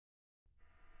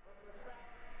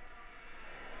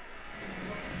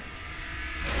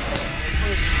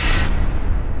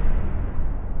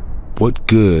What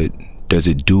good does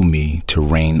it do me to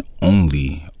reign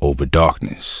only over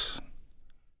darkness?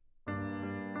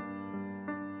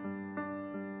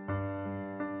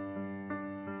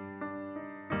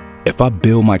 If I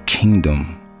build my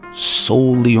kingdom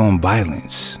solely on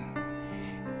violence,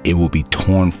 it will be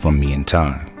torn from me in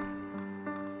time.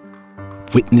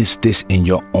 Witness this in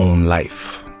your own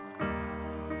life.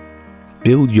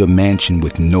 Build your mansion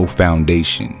with no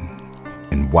foundation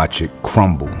and watch it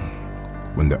crumble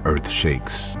when the earth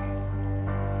shakes.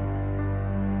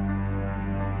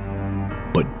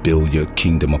 But build your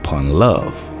kingdom upon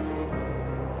love,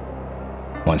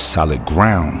 on solid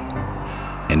ground,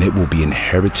 and it will be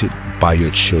inherited by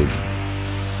your children.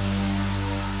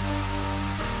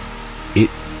 It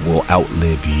will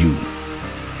outlive you.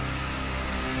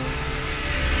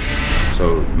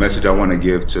 So the message I want to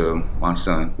give to my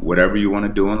son, whatever you want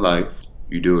to do in life,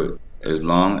 you do it. As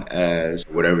long as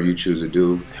whatever you choose to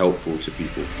do, helpful to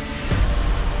people.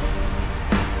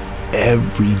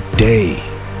 Every day,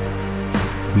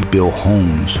 we build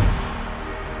homes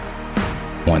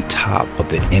on top of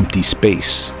the empty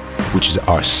space, which is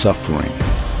our suffering,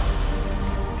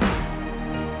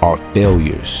 our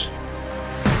failures,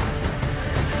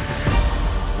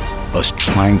 us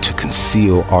trying to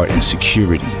conceal our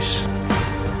insecurities.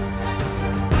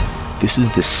 This is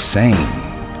the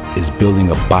same as building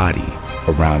a body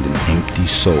around an empty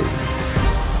soul.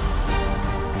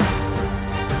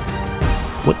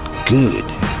 What good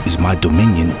is my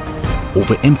dominion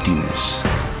over emptiness?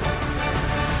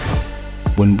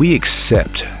 When we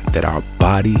accept that our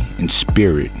body and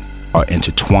spirit are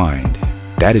intertwined,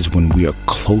 that is when we are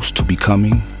close to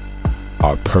becoming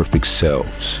our perfect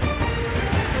selves.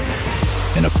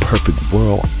 In a perfect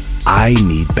world, I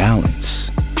need balance.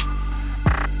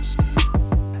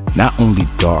 Not only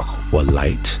dark or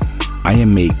light, I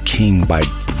am made king by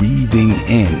breathing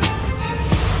in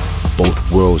both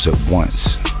worlds at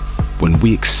once. When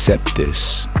we accept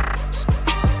this,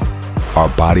 our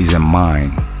bodies and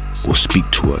mind will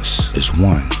speak to us as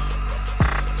one.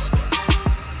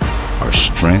 Our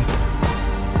strength,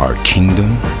 our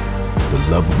kingdom, the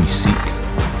love we seek,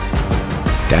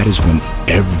 that is when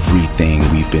everything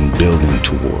we've been building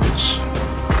towards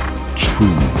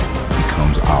truly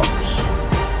becomes ours.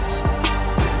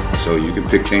 So you can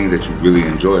pick things that you really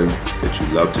enjoy, that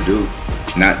you love to do,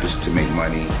 not just to make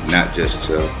money, not just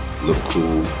to look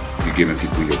cool. You're giving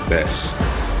people your best.